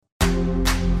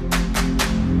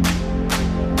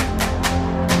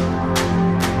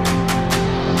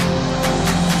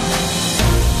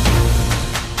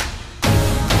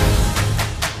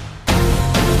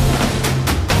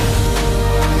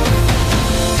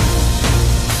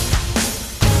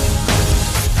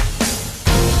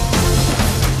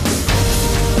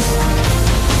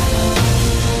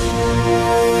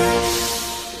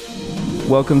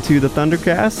Welcome to the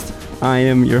Thundercast. I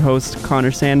am your host,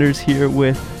 Connor Sanders, here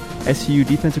with SU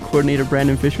Defensive Coordinator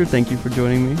Brandon Fisher. Thank you for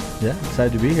joining me. Yeah,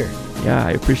 excited to be here. Yeah,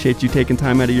 I appreciate you taking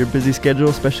time out of your busy schedule,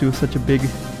 especially with such a big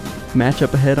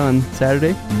matchup ahead on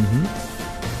Saturday.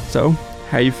 So,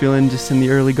 how are you feeling just in the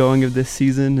early going of this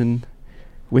season and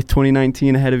with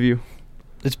 2019 ahead of you?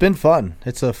 It's been fun.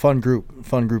 It's a fun group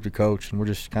to coach, and we're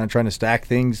just kind of trying to stack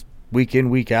things week in,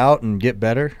 week out, and get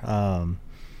better.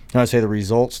 I'd say the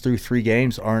results through 3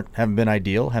 games haven't been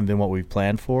ideal, haven't been what we've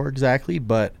planned for exactly,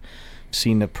 but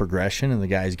seen the progression and the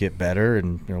guys get better.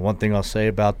 And one thing I'll say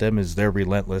about them is they're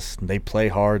relentless. They play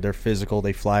hard. They're physical.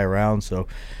 They fly around. So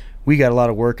we got a lot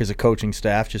of work as a coaching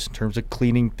staff just in terms of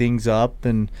cleaning things up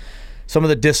and some of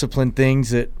the discipline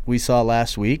things that we saw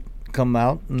last week come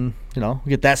out and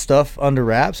get that stuff under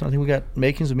wraps. And I think we got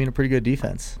makings of being a pretty good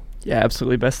defense. Yeah,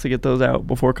 absolutely. Best to get those out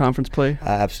before conference play.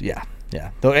 Absolutely,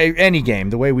 yeah. Though any game,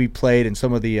 the way we played and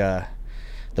some of the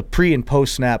pre and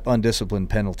post snap undisciplined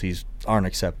penalties aren't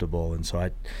acceptable, and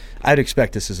so I'd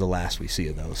expect this is the last we see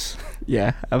of those.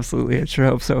 Yeah, absolutely. I sure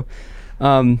hope so.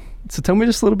 So tell me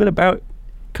just a little bit about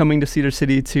coming to Cedar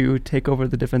City to take over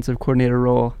the defensive coordinator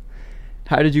role.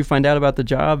 How did you find out about the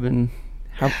job, and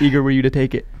how eager were you to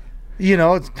take it?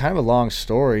 It's kind of a long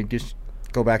story. Just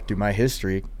go back to my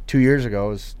history. 2 years ago, I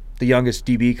was the youngest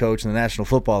DB coach in the National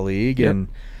Football League, and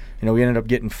we ended up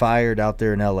getting fired out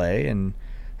there in L.A., and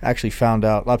actually found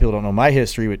out, a lot of people don't know my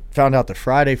history, but found out the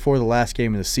Friday before the last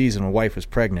game of the season, my wife was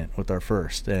pregnant with our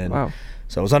first. And wow.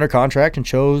 So I was under contract and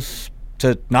chose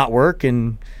to not work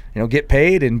and, get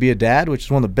paid and be a dad, which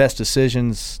is one of the best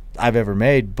decisions I've ever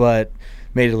made, but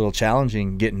made it a little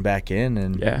challenging getting back in.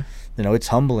 And, it's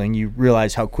humbling. You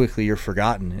realize how quickly you're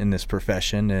forgotten in this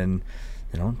profession and,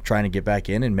 trying to get back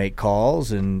in and make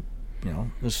calls and,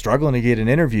 struggling to get an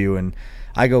interview. And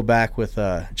I go back with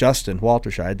Justin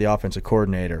Walterscheid, the offensive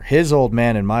coordinator. His old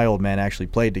man and my old man actually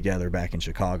played together back in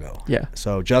Chicago. Yeah.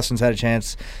 So Justin's had a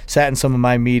chance, sat in some of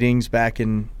my meetings back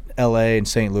in L.A. and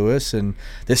St. Louis, and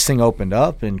this thing opened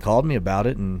up and called me about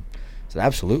it and said,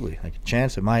 absolutely, like a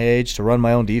chance at my age to run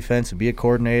my own defense and be a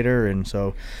coordinator. And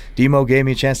so Demo gave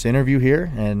me a chance to interview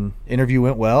here, and interview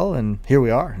went well, and here we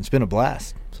are. It's been a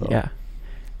blast. So. Yeah.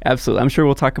 Absolutely. I'm sure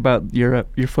we'll talk about your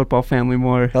football family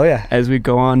more as we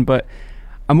go on, but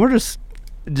I'm more just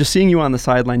seeing you on the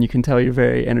sideline, you can tell you're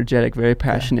very energetic, very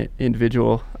passionate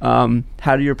individual.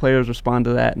 How do your players respond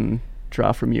to that and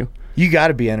draw from you? You got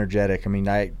to be energetic. I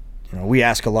mean, we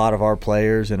ask a lot of our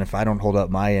players, and if I don't hold up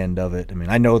my end of it,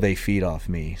 I know they feed off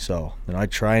me. So I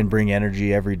try and bring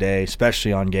energy every day,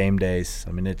 especially on game days.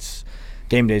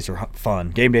 Game days are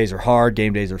fun. Game days are hard.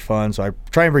 Game days are fun. So I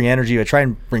try and bring energy. I try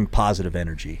and bring positive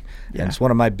energy. Yeah. And it's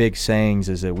one of my big sayings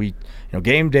is that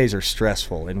game days are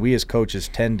stressful, and we as coaches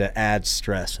tend to add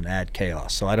stress and add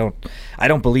chaos. So I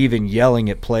don't believe in yelling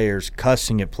at players,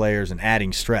 cussing at players, and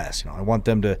adding stress. I want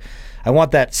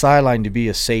that sideline to be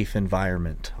a safe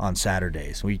environment on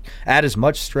Saturdays. We add as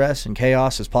much stress and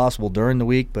chaos as possible during the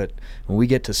week, but when we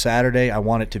get to Saturday, I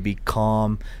want it to be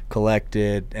calm,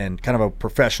 collected, and kind of a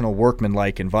professional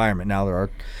workman-like environment. Now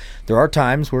there are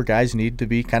times where guys need to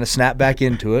be kind of snap back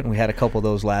into it, and we had a couple of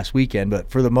those last weekend, but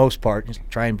for the most part, just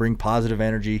try and bring positive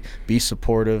energy, be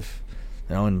supportive,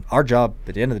 and our job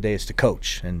at the end of the day is to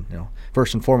coach. And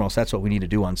first and foremost, that's what we need to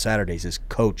do on Saturdays is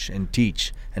coach and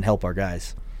teach and help our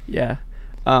guys. Yeah.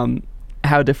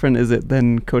 How different is it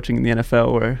than coaching in the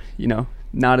NFL where,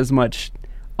 not as much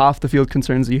off the field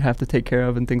concerns that you have to take care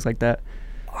of and things like that?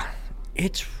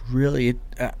 It's really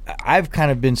I've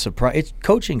kind of been surprised.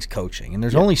 Coaching's coaching, and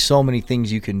there's only so many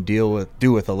things you can do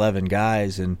with 11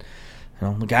 guys. And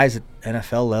the guys at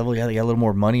NFL level, they got a little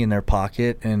more money in their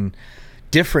pocket and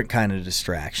different kind of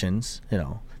distractions,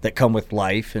 that come with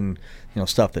life and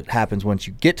stuff that happens once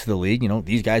you get to the league.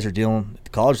 These guys are dealing at the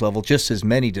college level just as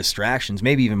many distractions,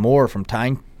 maybe even more from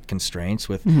time constraints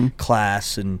with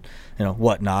class and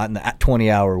whatnot and the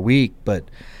 20-hour week. But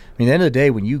at the end of the day,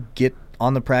 when you get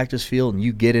on the practice field and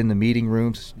you get in the meeting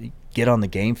rooms, you get on the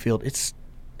game field, it's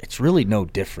really no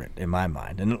different in my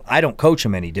mind. And I don't coach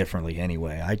them any differently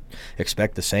anyway. I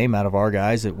expect the same out of our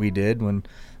guys that we did when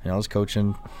I was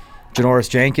coaching Janoris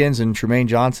Jenkins and Tremaine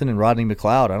Johnson and Rodney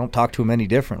McLeod. I don't talk to them any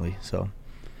differently. So,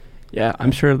 yeah,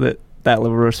 I'm sure that level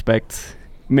of respect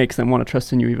makes them want to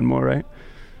trust in you even more, right?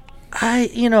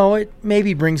 It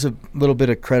maybe brings a little bit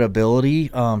of credibility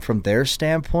from their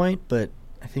standpoint, but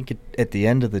I think at the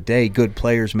end of the day, good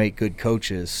players make good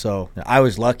coaches. So I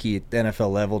was lucky at the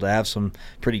NFL level to have some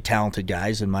pretty talented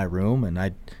guys in my room,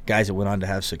 and guys that went on to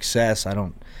have success. I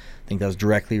don't think that was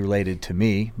directly related to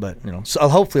me, but so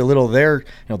hopefully a little of their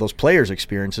those players'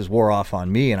 experiences wore off on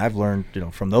me, and I've learned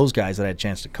from those guys that I had a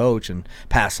chance to coach and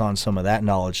pass on some of that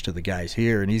knowledge to the guys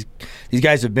here. And these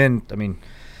guys have been,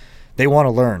 they want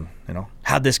to learn.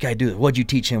 How'd this guy do it? What'd you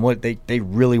teach him? What they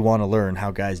really want to learn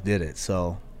how guys did it.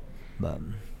 So,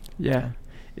 yeah,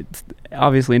 it's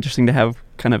obviously interesting to have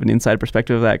kind of an inside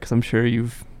perspective of that, because I'm sure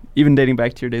you've, even dating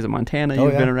back to your days at Montana,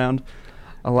 you've been around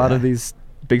a lot of these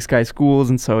Big Sky schools,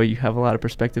 and so you have a lot of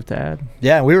perspective to add.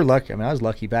 Yeah, we were lucky. I was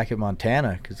lucky back at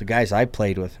Montana, because the guys I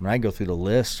played with, I go through the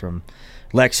list from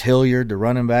Lex Hilliard, the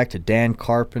running back, to Dan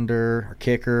Carpenter, our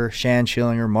kicker, Shan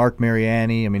Schillinger, Mark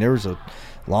Mariani. There was a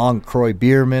long Croy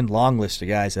Bierman, long list of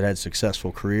guys that had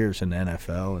successful careers in the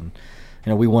NFL.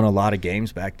 And we won a lot of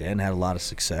games back then, had a lot of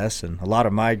success, and a lot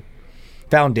of my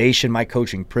foundation, my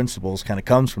coaching principles kind of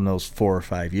comes from those 4 or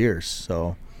 5 years.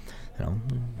 So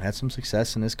had some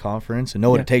success in this conference and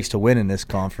know what it takes to win in this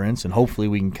conference, and hopefully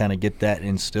we can kind of get that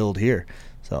instilled here.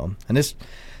 So, and this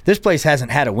place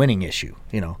hasn't had a winning issue.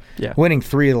 Winning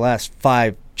 3 of the last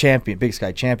 5 Big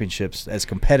Sky championships, as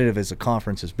competitive as the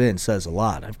conference has been, says a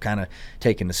lot. I've kind of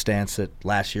taken the stance that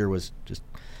last year was just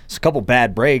a couple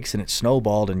bad breaks and it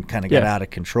snowballed and kind of got out of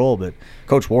control. But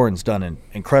Coach Warren's done an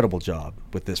incredible job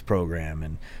with this program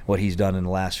and what he's done in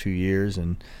the last few years,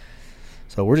 and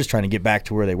so we're just trying to get back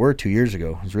to where they were 2 years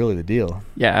ago is really the deal.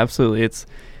 Yeah, absolutely. It's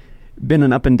been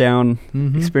an up and down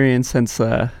experience since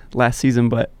last season,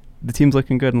 but the team's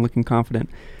looking good and looking confident.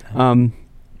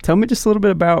 Tell me just a little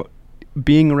bit about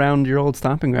being around your old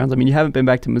stomping grounds. You haven't been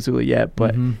back to Missoula yet,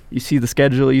 but you see the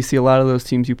schedule, you see a lot of those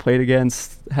teams you played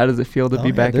against. How does it feel to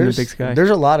be back in the Big Sky? There's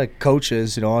a lot of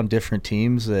coaches, on different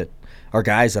teams that are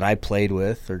guys that I played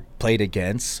with or played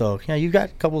against. So, you've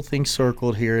got a couple of things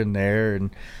circled here and there, and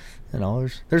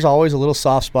there's always a little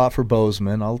soft spot for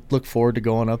Bozeman. I'll look forward to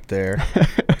going up there.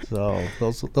 So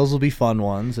those will be fun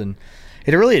ones, and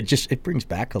it brings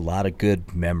back a lot of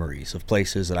good memories of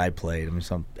places that I played.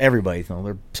 Everybody,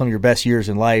 they're some of your best years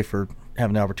in life, or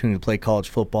having the opportunity to play college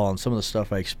football, and some of the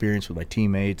stuff I experienced with my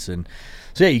teammates. And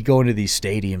so you go into these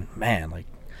stadiums, man,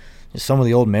 some of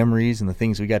the old memories and the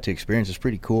things we got to experience is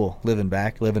pretty cool. Living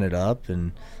it up,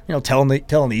 and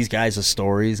telling these guys the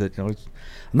stories that I'm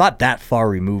not that far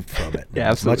removed from it. Yeah,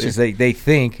 as much as they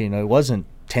think, it wasn't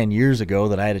 10 years ago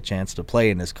that I had a chance to play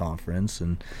in this conference,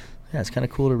 and it's kind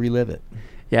of cool to relive it.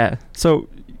 Yeah. So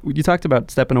you talked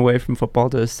about stepping away from football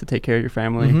to take care of your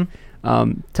family.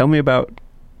 Tell me about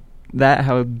that.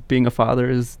 How being a father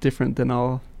is different than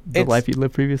all the life you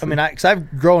lived previously. Because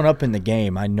I've grown up in the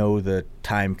game, I know the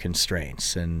time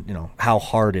constraints and how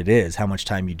hard it is, how much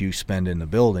time you do spend in the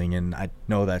building, and I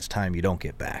know that's time you don't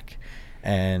get back.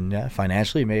 And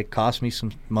financially, it may cost me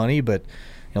some money, but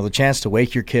the chance to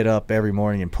wake your kid up every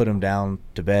morning and put him down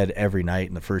to bed every night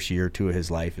in the first year or 2 of his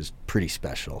life is pretty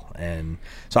special. And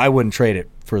so I wouldn't trade it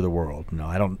for the world.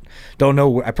 I don't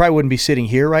know. I probably wouldn't be sitting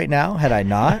here right now had I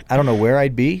not. I don't know where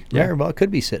I'd be. Yeah. Well, I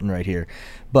could be sitting right here,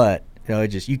 but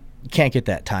you can't get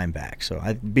that time back. So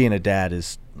being a dad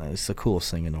is the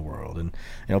coolest thing in the world.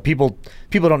 And people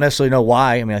don't necessarily know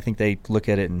why. I think they look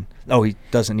at it and he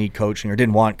doesn't need coaching or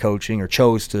didn't want coaching or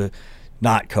chose to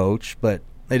not coach, but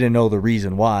they didn't know the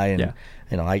reason why. And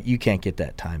you can't get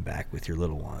that time back with your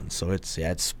little ones. So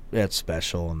it's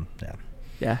special. And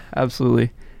yeah,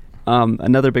 absolutely.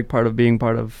 Another big part of being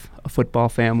part of a football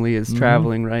family is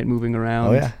traveling, right? Moving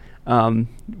around. Oh yeah.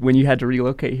 When you had to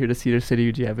relocate here to Cedar City,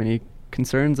 did you have any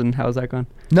concerns, and how's that gone?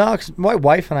 No, 'cause my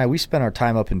wife and I, we spent our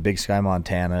time up in Big Sky,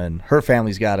 Montana, and her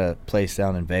family's got a place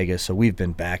down in Vegas, so we've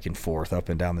been back and forth up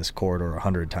and down this corridor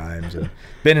 100 times and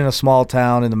been in a small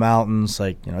town in the mountains.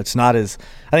 It's not as,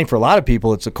 I think for a lot of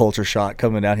people it's a culture shock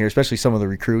coming down here, especially some of the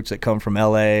recruits that come from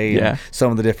LA and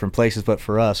some of the different places, but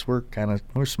for us, we're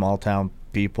small town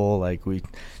people.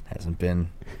 Hasn't been,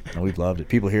 we've loved it.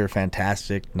 People here are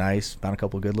fantastic, nice, found a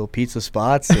couple of good little pizza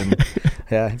spots, and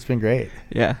it's been great.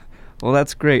 Yeah. Well,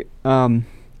 that's great.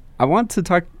 I want to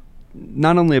talk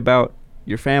not only about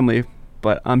your family,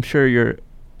 but I'm sure you're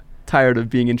tired of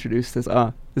being introduced as,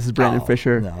 this is Brandon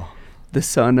Fisher, the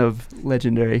son of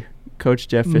legendary Coach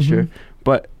Jeff Fisher.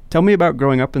 But tell me about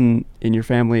growing up in your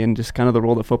family and just kind of the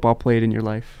role that football played in your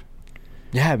life.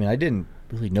 Yeah, I didn't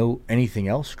really know anything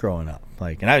else growing up.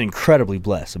 And I was incredibly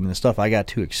blessed. The stuff I got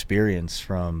to experience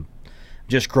from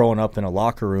just growing up in a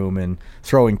locker room and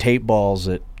throwing tape balls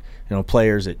at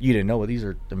players that you didn't know. These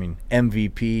are,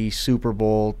 MVP, Super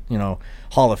Bowl,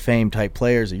 Hall of Fame type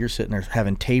players that you're sitting there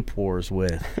having tape wars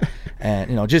with.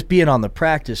 And, just being on the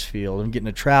practice field and getting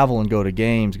to travel and go to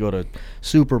games, go to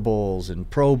Super Bowls and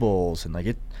Pro Bowls. And,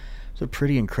 it's a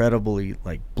pretty incredibly,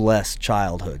 blessed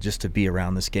childhood just to be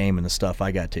around this game and the stuff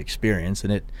I got to experience.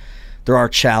 And there are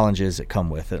challenges that come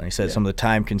with it. And I said some of the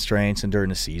time constraints, and during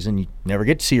the season, you never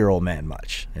get to see your old man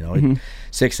much.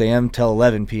 6 a.m. till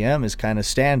 11 p.m. is kind of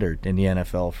standard in the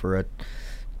NFL for a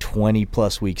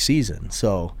 20-plus week season.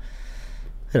 So,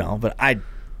 but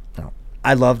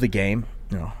I love the game.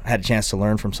 I had a chance to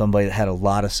learn from somebody that had a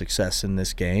lot of success in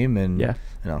this game. And,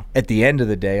 at the end of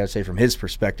the day, I'd say from his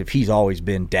perspective, he's always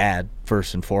been dad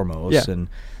first and foremost. Yeah. And,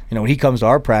 when he comes to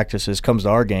our practices, comes to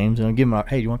our games, give him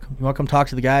hey, you want to come talk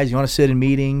to the guys? You want to sit in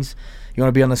meetings? You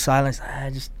want to be on the sidelines?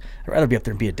 I'd rather be up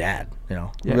there and be a dad.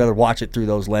 I'd rather watch it through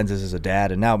those lenses as a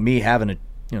dad. And now me having a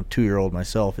 2-year-old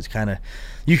myself, it's kind of,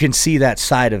 you can see that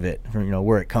side of it,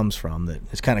 where it comes from. That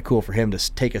it's kind of cool for him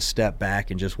to take a step back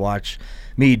and just watch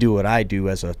me do what I do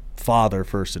as a father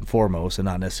first and foremost, and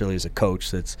not necessarily as a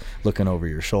coach that's looking over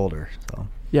your shoulder. So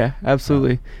yeah,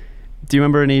 absolutely. Do you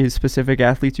remember any specific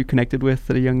athletes you connected with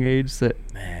at a young age?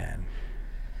 Man,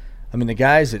 I mean, the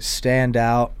guys that stand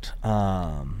out,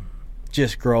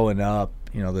 just growing up,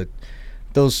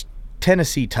 those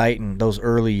Tennessee Titan, those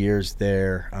early years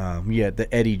there, the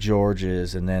Eddie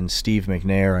Georges and then Steve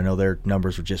McNair. I know their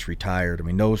numbers were just retired. I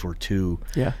mean, those were two,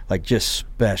 just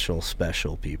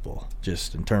special people,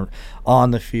 just in terms on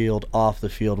the field, off the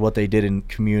field, what they did in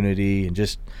community, and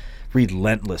just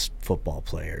relentless football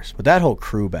players. But that whole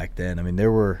crew back then, I mean,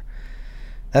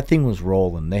 that thing was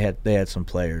rolling. They had some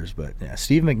players, but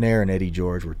Steve McNair and Eddie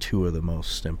George were two of the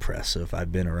most impressive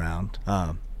I've been around.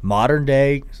 Modern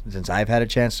day, since I've had a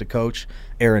chance to coach,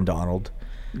 Aaron Donald.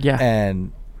 Yeah.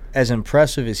 And as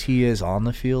impressive as he is on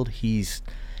the field, he's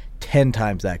 10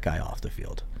 times that guy off the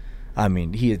field. I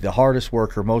mean, he is the hardest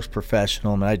worker, most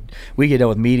professional. I mean, we get done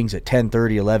with meetings at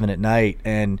 10:30, 11 at night,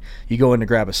 and you go in to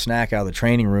grab a snack out of the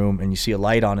training room, and you see a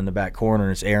light on in the back corner,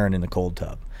 and it's Aaron in the cold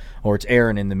tub. Or it's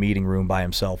Aaron in the meeting room by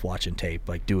himself watching tape,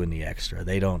 doing the extra.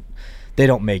 They don't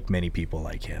make many people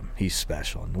like him. He's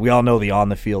special. And we all know the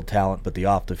on-the-field talent, but the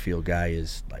off-the-field guy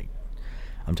is,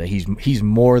 I'm telling you, he's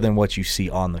more than what you see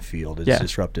on the field, as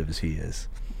disruptive as he is.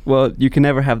 Well, you can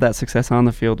never have that success on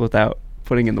the field without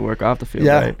putting in the work off the field,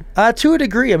 right? To a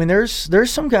degree. I mean, there's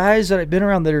some guys that I've been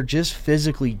around that are just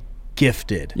physically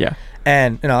gifted. Yeah.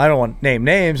 And, I don't want to name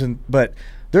names, but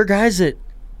they're guys that,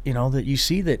 that you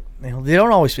see that, they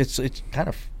don't always, it's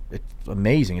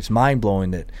amazing. It's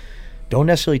mind-blowing that don't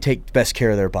necessarily take the best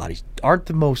care of their bodies, aren't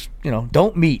the most,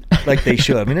 don't meet like they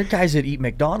should. I mean, there are guys that eat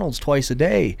McDonald's twice a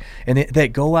day and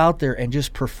that go out there and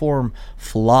just perform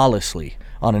flawlessly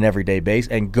on an everyday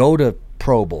basis and go to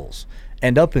Pro Bowls,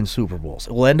 end up in Super Bowls,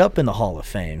 will end up in the Hall of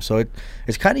Fame. So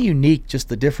it's kind of unique, just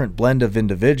the different blend of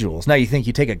individuals. Now you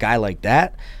take a guy like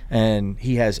that and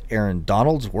he has Aaron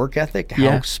Donald's work ethic,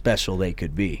 how special they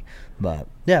could be. But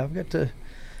I've got to...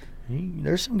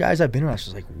 There's some guys I've been around, I was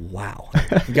just like, wow.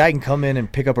 The guy can come in and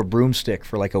pick up a broomstick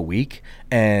for a week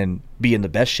and be in the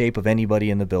best shape of anybody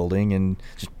in the building and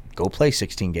just go play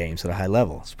 16 games at a high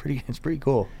level. It's pretty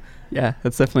cool. Yeah,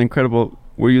 that's definitely incredible.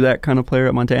 Were you that kind of player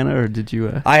at Montana, or did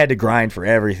you? I had to grind for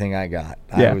everything I got.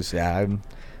 I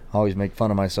always make fun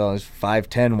of myself. I was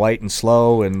 5'10", white and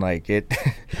slow, and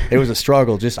it was a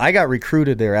struggle. I got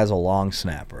recruited there as a long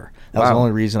snapper. That was the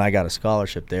only reason I got a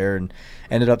scholarship there, and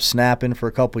ended up snapping for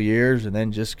a couple years, and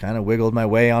then just kind of wiggled my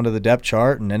way onto the depth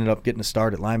chart and ended up getting a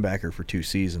start at linebacker for 2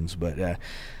 seasons. But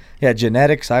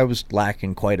genetics, I was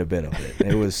lacking quite a bit of it.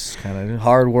 It was kind of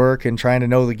hard work and trying to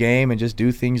know the game and just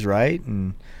do things right.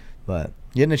 But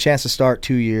getting a chance to start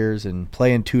 2 years and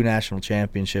play in 2 national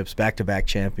championships, back-to-back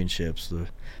championships, a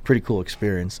pretty cool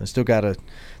experience. I still got a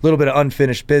little bit of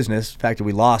unfinished business. The fact that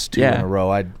we lost 2 in a row,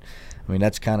 I mean,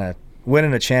 that's kind of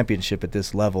winning a championship at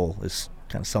this level is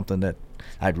kind of something that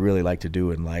I'd really like to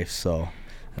do in life. So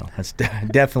that's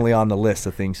definitely on the list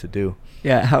of things to do.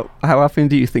 Yeah. How often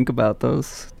do you think about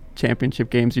those championship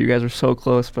games? You guys are so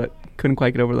close, but couldn't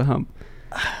quite get over the hump.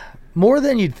 More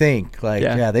than you'd think.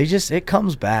 It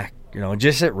comes back,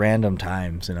 just at random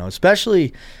times,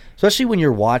 especially when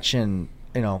you're watching,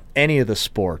 any of the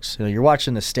sports. You're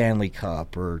watching the Stanley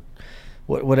Cup or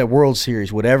what a World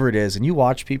Series, whatever it is, and you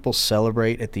watch people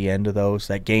celebrate at the end of those,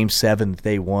 that Game 7 that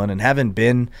they won, and having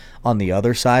been on the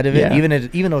other side of it,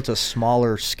 even though it's a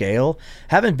smaller scale,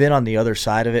 having been on the other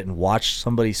side of it and watched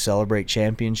somebody celebrate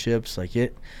championships,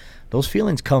 those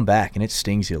feelings come back and it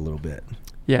stings you a little bit.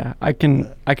 Yeah, I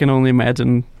can only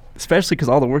imagine, especially because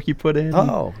all the work you put in.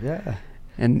 Oh, yeah.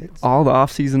 And all the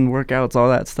off-season workouts, all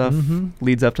that stuff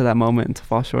leads up to that moment, and to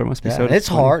fall short must be so disappointing. It's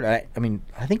hard. I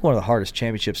think one of the hardest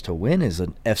championships to win is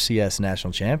an FCS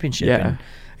national championship. Yeah.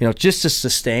 And, just to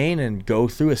sustain and go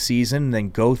through a season and then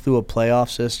go through a playoff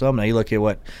system. Now you look at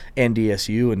what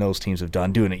NDSU and those teams have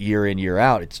done, doing it year in, year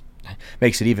out.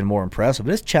 makes it even more impressive.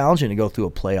 But it's challenging to go through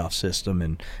a playoff system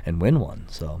and win one.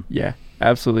 So yeah,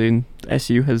 absolutely. And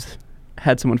SU has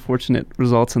had some unfortunate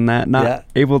results in that, not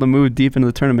able to move deep into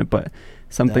the tournament, but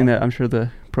something that I'm sure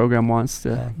the program wants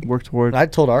to work toward. I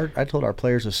told our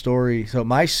players a story. So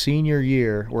my senior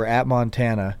year, we're at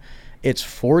Montana. It's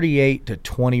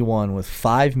 48-21 with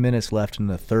 5 minutes left in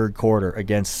the third quarter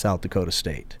against South Dakota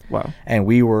State. Wow. And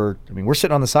we're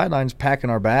sitting on the sidelines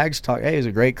packing our bags, talking, hey, it was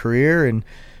a great career. And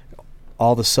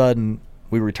all of a sudden,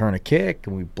 we return a kick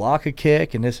and we block a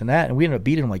kick and this and that. And we ended up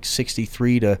beating them like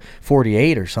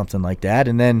 63-48 or something like that.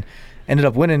 And then ended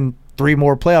up winning 3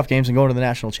 more playoff games and going to the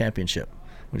national championship,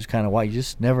 which is kind of why you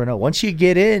just never know. Once you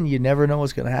get in, you never know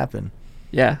what's going to happen.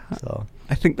 Yeah. So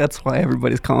I think that's why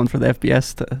everybody's calling for the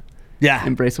FBS to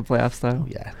embrace a playoff style.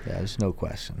 Yeah, there's no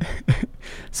question.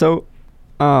 So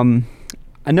I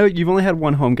know you've only had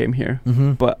one home game here,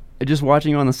 but just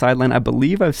watching you on the sideline, I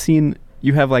believe I've seen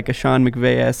you have like a Sean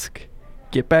McVay-esque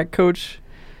get-back coach.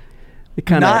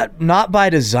 Not by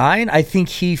design. I think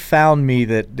he found me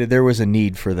that there was a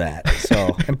need for that.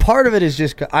 So, and part of it is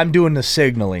just I'm doing the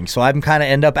signaling, so I'm kind of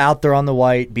end up out there on the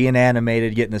white, being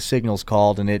animated, getting the signals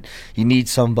called, and you need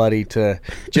somebody to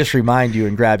just remind you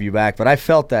and grab you back. But I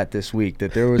felt that this week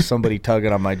that there was somebody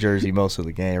tugging on my jersey most of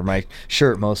the game or my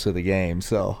shirt most of the game.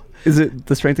 So, is it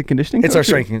the strength and conditioning? It's our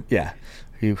strength. Yeah.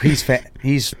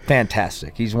 He's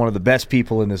fantastic. He's one of the best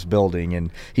people in this building,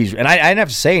 and I didn't have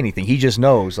to say anything. He just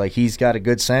knows. Like, he's got a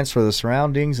good sense for the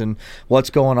surroundings and what's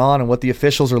going on and what the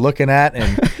officials are looking at.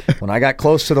 And when I got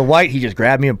close to the white, he just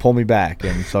grabbed me and pulled me back.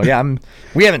 And so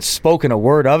we haven't spoken a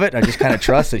word of it. I just kind of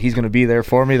trust that he's going to be there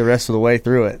for me the rest of the way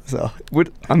through it. So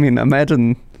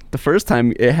imagine the first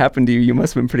time it happened to you, you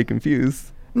must have been pretty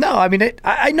confused. No,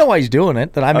 I know why he's doing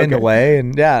it, that I'm in the way,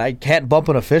 and I can't bump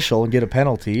an official and get a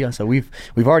penalty. So we've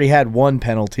already had one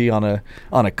penalty on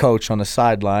a coach on the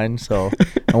sideline, so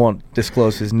I won't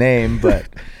disclose his name, but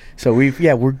so we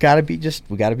got to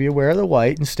be aware of the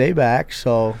white and stay back.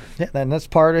 So and that's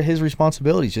part of his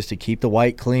responsibility, just to keep the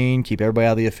white clean, keep everybody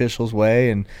out of the official's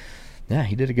way, and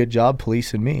he did a good job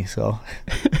policing me. So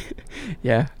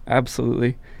yeah,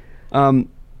 absolutely.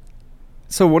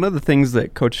 So one of the things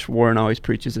that Coach Warren always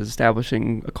preaches is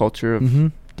establishing a culture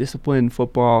of discipline,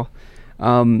 football.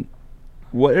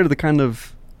 What are the kind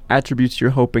of attributes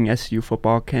you're hoping SU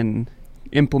football can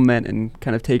implement and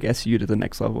kind of take SU to the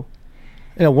next level?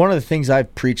 One of the things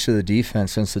I've preached to the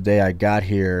defense since the day I got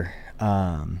here,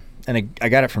 and I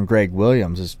got it from Greg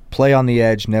Williams, is play on the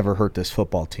edge, never hurt this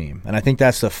football team. And I think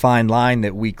that's the fine line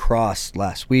that we crossed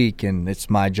last week, and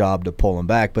it's my job to pull them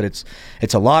back. But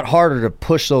it's a lot harder to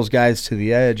push those guys to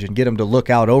the edge and get them to look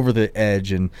out over the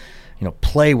edge and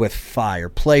play with fire,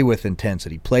 play with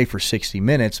intensity, play for 60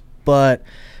 minutes. But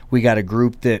we got a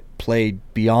group that played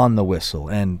beyond the whistle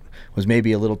and was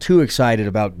maybe a little too excited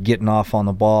about getting off on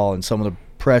the ball and some of the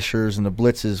pressures and the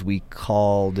blitzes we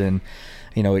called, and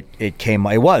it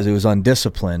was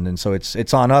undisciplined, and so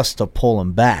it's on us to pull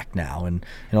them back now. And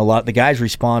a lot of the guys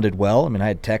responded well. I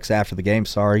had texts after the game,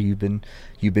 sorry, you've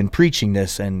been preaching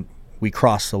this, and we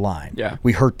crossed the line. Yeah,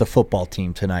 we hurt the football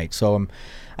team tonight. So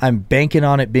I'm banking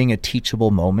on it being a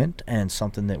teachable moment and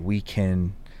something that we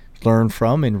can learn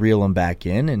from and reel them back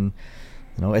in. And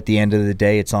at the end of the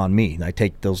day, it's on me. I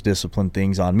take those discipline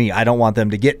things on me. I don't want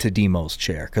them to get to Demo's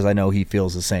chair, because I know he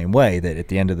feels the same way, that at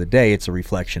the end of the day, it's a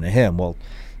reflection of him. Well,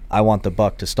 I want the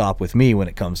buck to stop with me when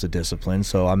it comes to discipline,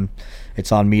 so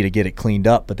it's on me to get it cleaned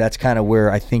up. But that's kind of where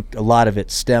I think a lot of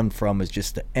it stemmed from, is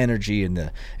just the energy and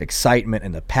the excitement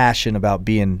and the passion about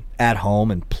being at home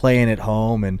and playing at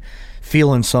home and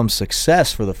feeling some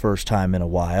success for the first time in a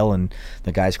while, and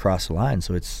the guys cross the line,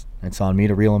 so it's on me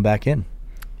to reel them back in.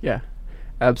 Yeah.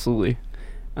 Absolutely.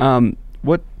 In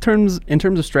terms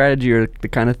of strategy, or the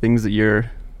kind of things that you're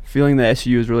feeling that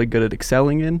SU is really good at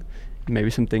excelling in,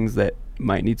 maybe some things that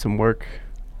might need some work?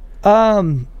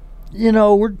 We're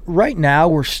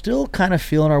still kind of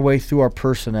feeling our way through our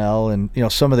personnel and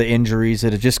some of the injuries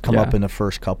that have just come up in the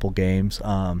first couple games.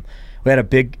 We had a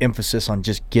big emphasis on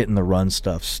just getting the run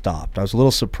stuff stopped. I was a little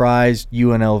surprised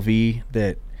UNLV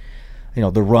that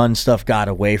the run stuff got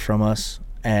away from us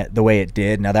the way it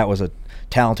did. Now that was a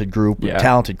talented group, a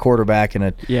talented quarterback, and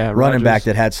a running back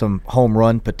that had some home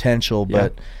run potential.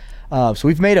 But so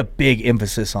we've made a big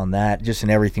emphasis on that, just in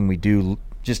everything we do,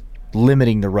 just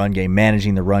limiting the run game,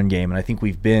 managing the run game. And I think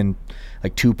we've been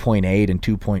like 2.8 and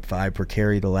 2.5 per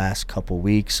carry the last couple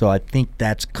weeks. So I think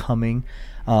that's coming.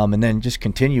 And then just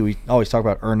continue. We always talk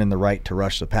about earning the right to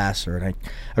rush the passer. And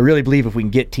I really believe if we can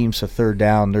get teams to third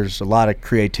down, there's a lot of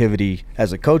creativity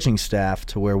as a coaching staff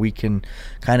to where we can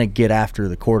kind of get after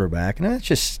the quarterback. And that's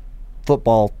just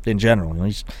football in general.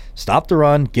 You just stop the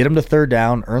run, get them to third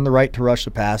down, earn the right to rush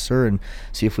the passer, and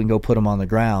see if we can go put them on the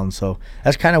ground. So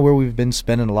that's kind of where we've been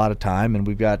spending a lot of time, and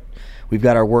we've got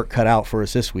our work cut out for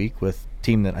us this week with a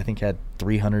team that I think had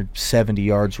 370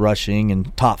 yards rushing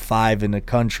and top 5 in the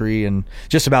country and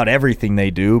just about everything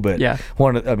they do. But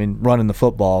running the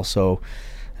football. So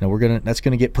that's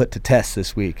gonna get put to test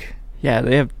this week. Yeah,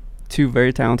 they have 2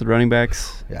 very talented running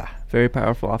backs. Yeah. Very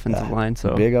powerful offensive line.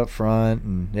 So big up front,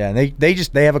 and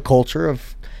they have a culture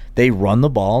of they run the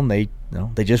ball and they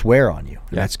just wear on you.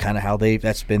 Yeah. That's kind of how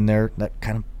that's been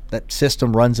that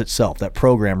system runs itself. That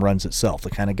program runs itself. The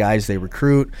kind of guys they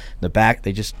recruit, the back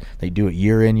they do it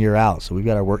year in, year out. So we've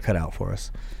got our work cut out for us.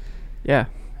 Yeah,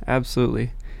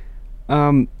 absolutely.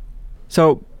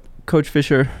 So Coach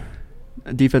Fisher,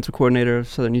 defensive coordinator of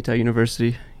Southern Utah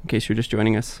University, in case you're just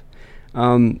joining us.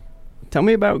 Tell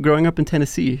me about growing up in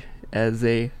Tennessee as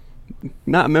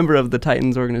not a member of the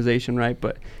Titans organization, right,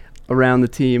 but around the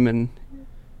team and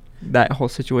that whole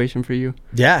situation for you.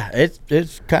 Yeah,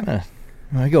 it's kind of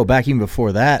 – I go back even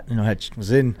before that. I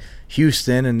was in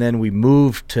Houston, and then we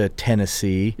moved to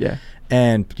Tennessee. Yeah.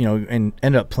 And, and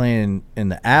ended up playing in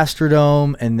the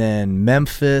Astrodome, and then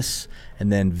Memphis,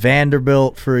 and then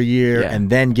Vanderbilt for a year, and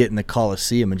then getting the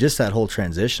Coliseum, and just that whole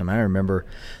transition. I remember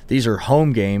these are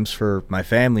home games for my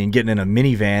family, and getting in a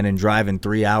minivan and driving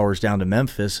 3 hours down to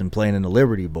Memphis and playing in the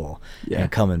Liberty Bowl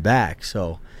and coming back.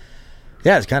 So,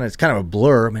 yeah, it's kind of a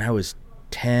blur. I mean, I was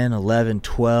 10, 11,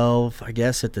 12, I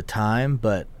guess, at the time,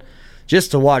 but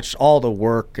just to watch all the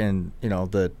work and,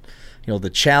 the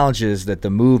challenges that the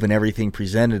move and everything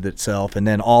presented itself, and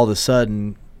then all of a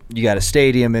sudden you got a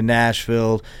stadium in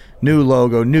Nashville, new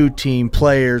logo, new team,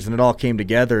 players, and it all came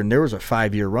together. And there was a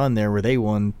 5-year run there where they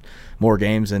won more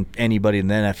games than anybody in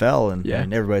the NFL,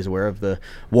 and everybody's aware of the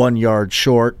 1 yard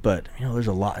short. But there's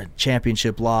a lot of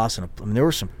championship loss, and there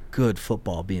was some good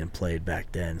football being played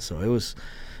back then. So it was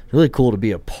really cool to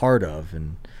be a part of.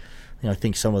 And I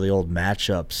think some of the old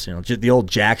matchups, just the old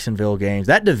Jacksonville games,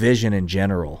 that division in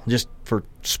general, just for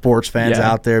sports fans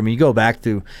out there. I mean, you go back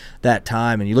to that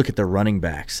time and you look at the running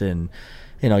backs, and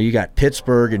you got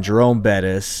Pittsburgh and Jerome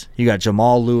Bettis, you got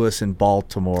Jamal Lewis in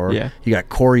Baltimore, you got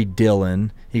Corey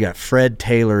Dillon, you got Fred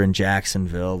Taylor in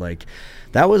Jacksonville. Like,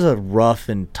 that was a rough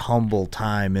and tumble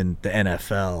time in the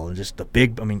NFL. And just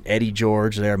Eddie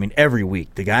George there. I mean, every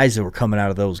week, the guys that were coming out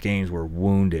of those games were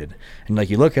wounded. And,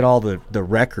 you look at all the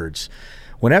records.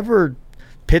 Whenever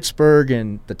Pittsburgh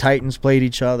and the Titans played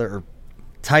each other, or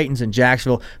Titans and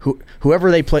Jacksonville, whoever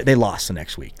they played, they lost the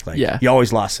next week. You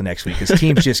always lost the next week because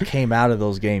teams just came out of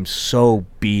those games so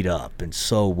beat up and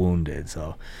so wounded.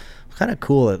 So it's kind of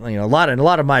cool that, a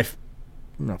lot of my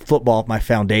football, my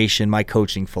foundation, my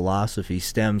coaching philosophy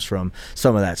stems from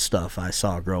some of that stuff I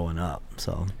saw growing up.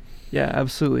 So, yeah,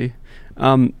 absolutely.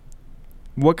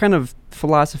 What kind of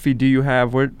philosophy do you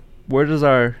have? Where does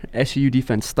our SUU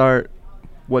defense start?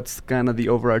 What's kind of the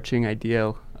overarching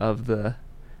ideal of the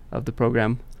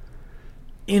program?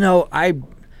 You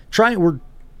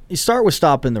start with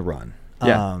stopping the run.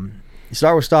 You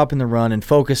start with stopping the run and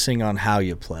focusing on how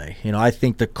you play. I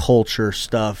think the culture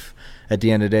stuff at the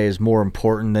end of the day is more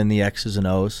important than the X's and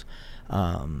O's.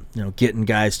 Getting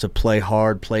guys to play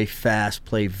hard, play fast,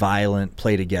 play violent,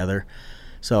 play together.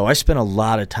 So I spent a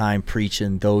lot of time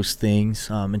preaching those things.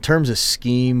 In terms of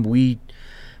scheme,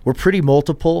 we're pretty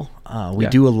multiple. We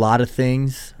do a lot of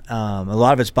things. A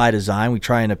lot of it's by design. We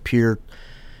try and appear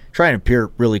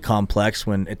really complex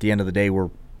when at the end of the day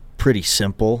we're pretty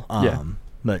simple.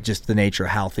 But just the nature of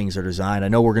how things are designed. I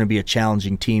know we're going to be a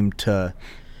challenging team to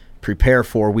prepare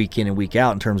for week in and week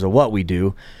out in terms of what we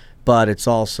do, but it's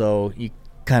also you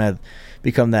kind of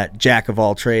become that jack of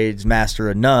all trades,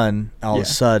 master of none. All of a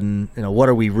sudden, what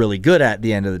are we really good at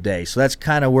the end of the day? So that's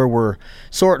kind of where we're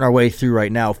sorting our way through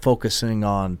right now, focusing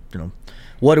on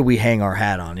what do we hang our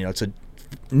hat on. It's a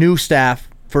new staff,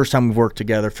 first time we've worked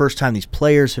together, first time these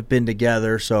players have been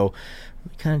together, so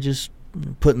we kind of just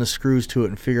putting the screws to it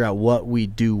and figure out what we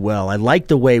do well. I like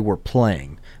the way we're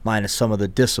playing, minus some of the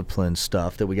discipline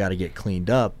stuff that we got to get cleaned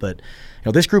up. But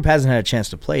this group hasn't had a chance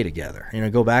to play together.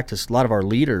 Go back to a lot of our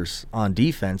leaders on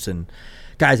defense and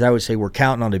guys I would say we're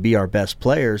counting on to be our best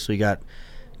players. So you got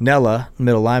Nella,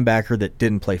 middle linebacker, that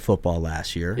didn't play football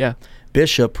last year. Yeah.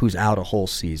 Bishop, who's out a whole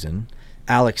season.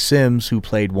 Alex Sims, who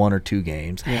played 1 or 2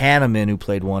 games. Yeah. Hanneman, who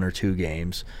played 1 or 2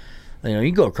 games. You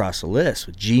can go across the list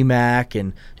with GMAC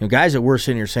and guys that we're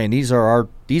sitting here saying these are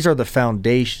the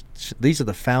foundation,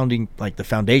 the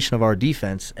foundation of our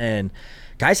defense, and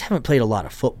guys haven't played a lot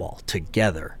of football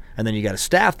together. And then you got a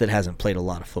staff that hasn't played a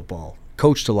lot of football,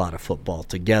 coached a lot of football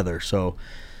together. So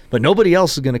But nobody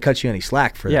else is going to cut you any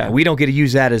slack for that. Yeah. And we don't get to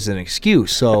use that as an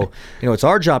excuse. So, it's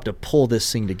our job to pull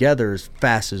this thing together as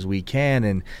fast as we can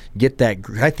and get that.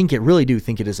 I really do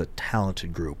think it is a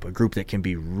talented group, a group that can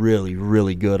be really,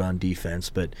 really good on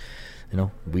defense. But,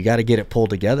 we got to get it pulled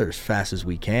together as fast as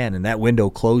we can. And that window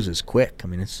closes quick. I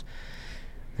mean,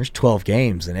 there's 12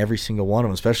 games, and every single one of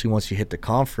them, especially once you hit the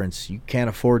conference, you can't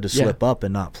afford to slip up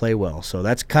and not play well. So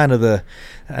that's kind of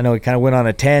I know we kind of went on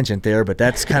a tangent there, but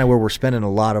that's kind of where we're spending a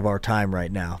lot of our time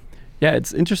right now. Yeah,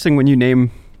 it's interesting when you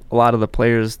name a lot of the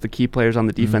players, the key players on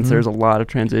the defense, there's a lot of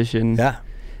transition. Yeah.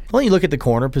 Well, you look at the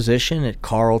corner position at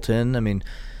Carleton. I mean,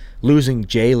 losing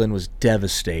Jalen was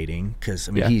devastating because,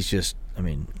 he's just,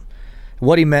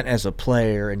 what he meant as a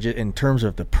player and just in terms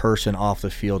of the person off the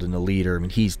field and the leader,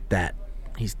 he's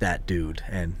that dude,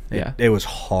 and it was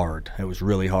hard. It was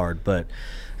really hard, but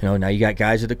now you got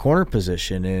guys at the corner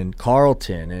position in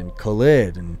Carleton and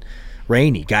Khalid and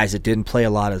Rainey, guys that didn't play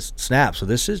a lot of snaps. So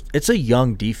it's a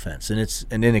young defense, and it's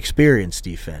an inexperienced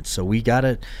defense. So we've got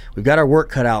our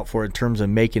work cut out for it in terms of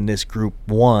making this group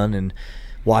one and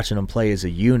watching them play as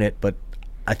a unit. But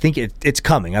I think it's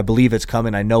coming. I believe it's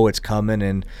coming. I know it's coming,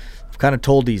 and I've kind of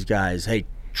told these guys, hey,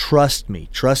 trust me,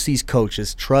 trust these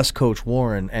coaches, trust Coach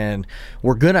Warren, and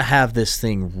we're going to have this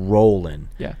thing rolling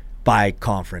by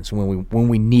conference when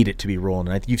we need it to be rolling.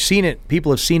 And you've seen it,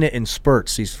 people have seen it in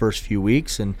spurts these first few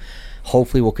weeks, and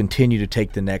hopefully we'll continue to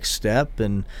take the next step.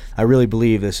 And I really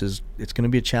believe it's going to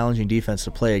be a challenging defense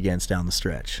to play against down the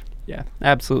stretch. Yeah,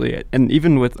 absolutely. And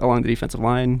even along the defensive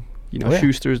line,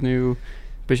 Schuster's new,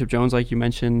 Bishop Jones, like you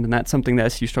mentioned, and that's something that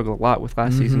SU struggled a lot with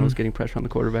last season, was getting pressure on the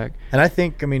quarterback. And I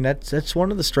think, that's one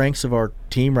of the strengths of our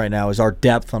team right now is our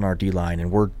depth on our D-line,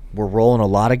 and we're rolling a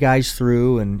lot of guys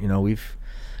through, and we've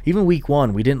even week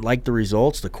one we didn't like the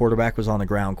results. The quarterback was on the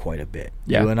ground quite a bit.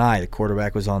 Yeah. The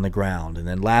quarterback was on the ground, and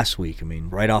then last week,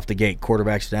 right off the gate,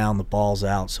 quarterback's down, the ball's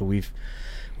out. So we've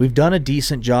done a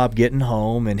decent job getting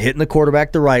home and hitting the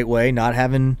quarterback the right way, not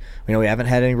having we haven't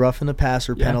had any rough in the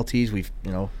passer penalties. We've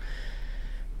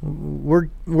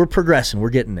We're progressing. We're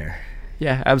getting there.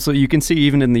 Yeah, absolutely. You can see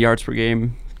even in the yards per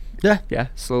game. Yeah.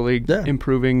 Slowly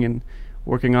improving and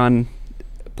working on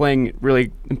playing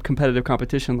really competitive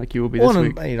competition like you will be this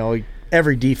week.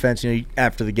 Every defense,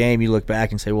 after the game, you look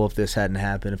back and say, well, if this hadn't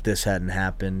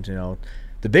happened,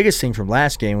 the biggest thing from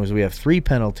last game was we have 3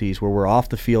 penalties where we're off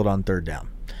the field on third down,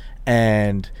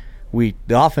 and the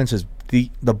offense is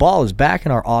the ball is back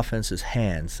in our offense's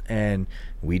hands, and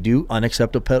we do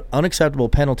unacceptable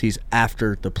penalties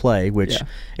after the play, which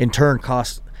in turn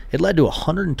it led to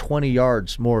 120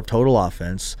 yards more of total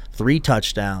offense, 3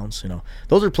 touchdowns.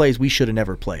 Those are plays we should have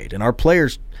never played. And our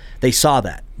players, they saw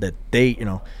that they,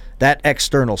 that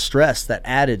external stress, that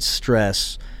added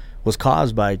stress was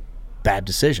caused by bad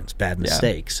decisions, bad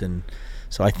mistakes. And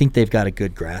so I think they've got a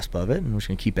good grasp of it, and we're just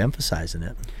going to keep emphasizing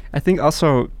it. I think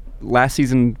also last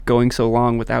season going so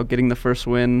long without getting the first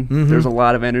win, there's a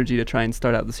lot of energy to try and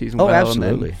start out the season well.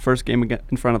 Absolutely. And then first game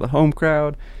in front of the home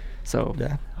crowd. So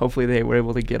hopefully they were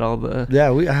able to get all the...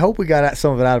 Yeah, I hope we got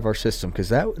some of it out of our system, because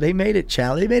they made it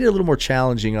a little more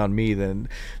challenging on me than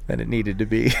it needed to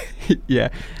be. Yeah,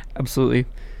 absolutely.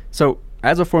 So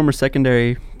as a former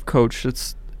secondary coach,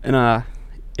 it's an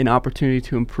opportunity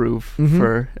to improve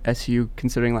for SU,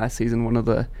 considering last season one of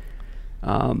the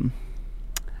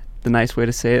nice way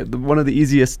to say it, one of the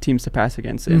easiest teams to pass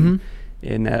against in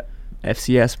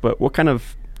FCS. But what kind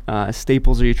of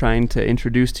staples are you trying to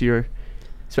introduce to your,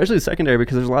 especially the secondary,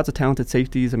 because there's lots of talented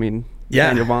safeties.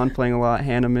 Daniel Vaughn playing a lot,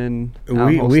 Hanneman. I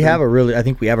think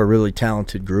we have a really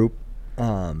talented group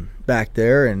back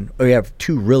there, and we have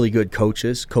 2 really good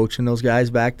coaches coaching those guys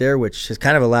back there, which has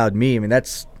kind of allowed me.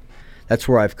 That's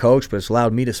where I've coached, but it's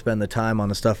allowed me to spend the time on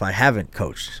the stuff I haven't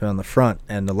coached, so on the front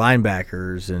and the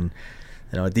linebackers. And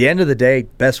at the end of the day,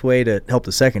 best way to help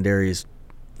the secondary is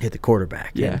hit the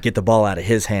quarterback and get the ball out of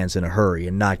his hands in a hurry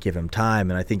and not give him time.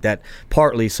 And I think that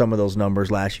partly some of those numbers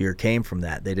last year came from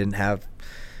that. They didn't have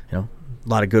a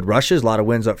lot of good rushes, a lot of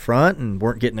wins up front, and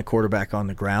weren't getting the quarterback on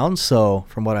the ground. So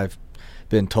from what I've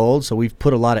been told, so we've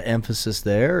put a lot of emphasis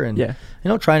there, and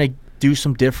trying to do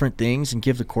some different things and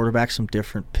give the quarterback some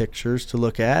different pictures to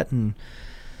look at. And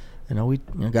we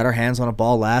got our hands on a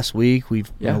ball last week.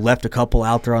 We've left a couple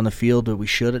out there on the field that we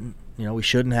shouldn't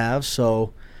have.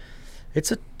 So it's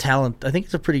a talent. I think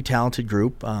it's a pretty talented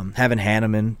group. Having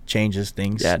Hanneman changes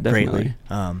things greatly.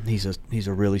 He's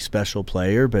a really special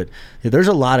player. But there's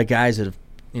a lot of guys that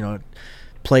have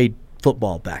played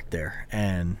football back there,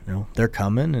 and they're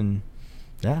coming. And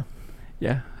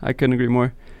I couldn't agree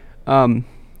more.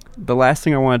 The last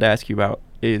thing I wanted to ask you about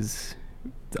is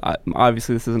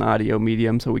obviously this is an audio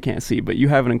medium, so we can't see, but you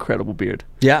have an incredible beard.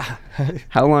 Yeah.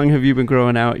 How long have you been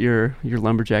growing out your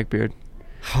lumberjack beard?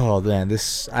 Oh man,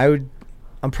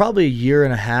 I'm probably a year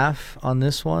and a half on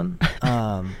this one.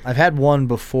 I've had one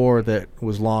before that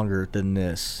was longer than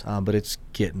this, but it's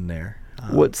getting there.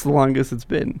 What's the longest it's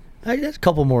been? I guess a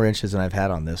couple more inches than I've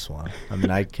had on this one. I mean,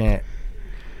 I couldn't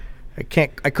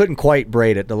quite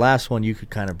braid it. The last one you could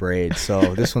kind of braid,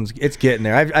 so this it's getting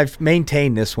there. I've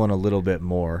maintained this one a little bit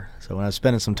more. So when I was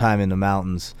spending some time in the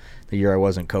mountains, the year I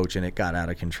wasn't coaching, it got out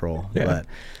of control. Yeah. But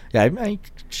yeah, I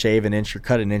shave an inch or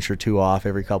cut an inch or two off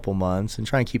every couple months and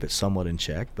try and keep it somewhat in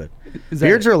check. But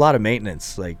beards are a lot of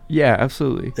maintenance. Yeah,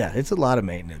 absolutely. Yeah, it's a lot of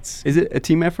maintenance. Is it a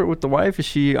team effort with the wife? Is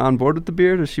she on board with the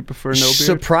beard? Does she prefer no beard?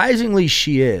 Surprisingly,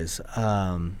 she is.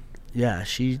 Yeah,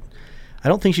 I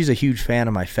don't think she's a huge fan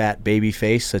of my fat baby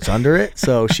face that's under it.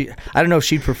 So I don't know if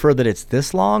she'd prefer that it's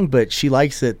this long, but she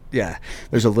likes it. Yeah,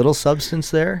 there's a little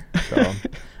substance there. So.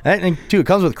 And too, it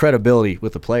comes with credibility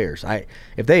with the players.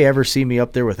 If they ever see me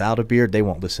up there without a beard, they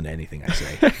won't listen to anything I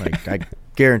say. I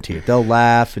guarantee it. They'll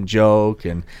laugh and joke,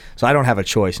 and so I don't have a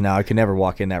choice now. I can never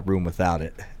walk in that room without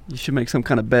it. You should make some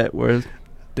kind of bet where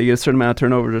they get a certain amount of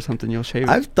turnovers or something, you'll shave it.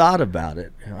 I've thought about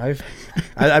it.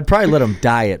 I'd probably let them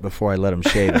dye it before I let them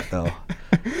shave it, though.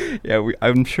 Yeah,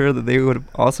 I'm sure that they would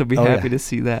also be happy to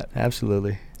see that.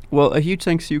 Absolutely. Well, a huge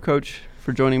thanks to you, Coach,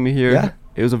 for joining me here. Yeah.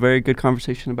 It was a very good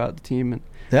conversation about the team. And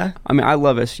yeah. I mean, I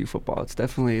love SU football. It's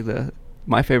definitely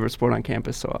my favorite sport on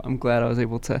campus, so I'm glad I was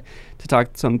able to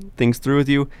talk some things through with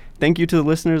you. Thank you to the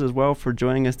listeners as well for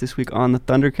joining us this week on the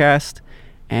Thundercast,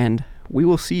 and we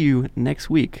will see you next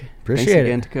week. Appreciate it. Thanks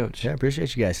again to Coach. Yeah,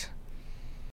 appreciate you guys.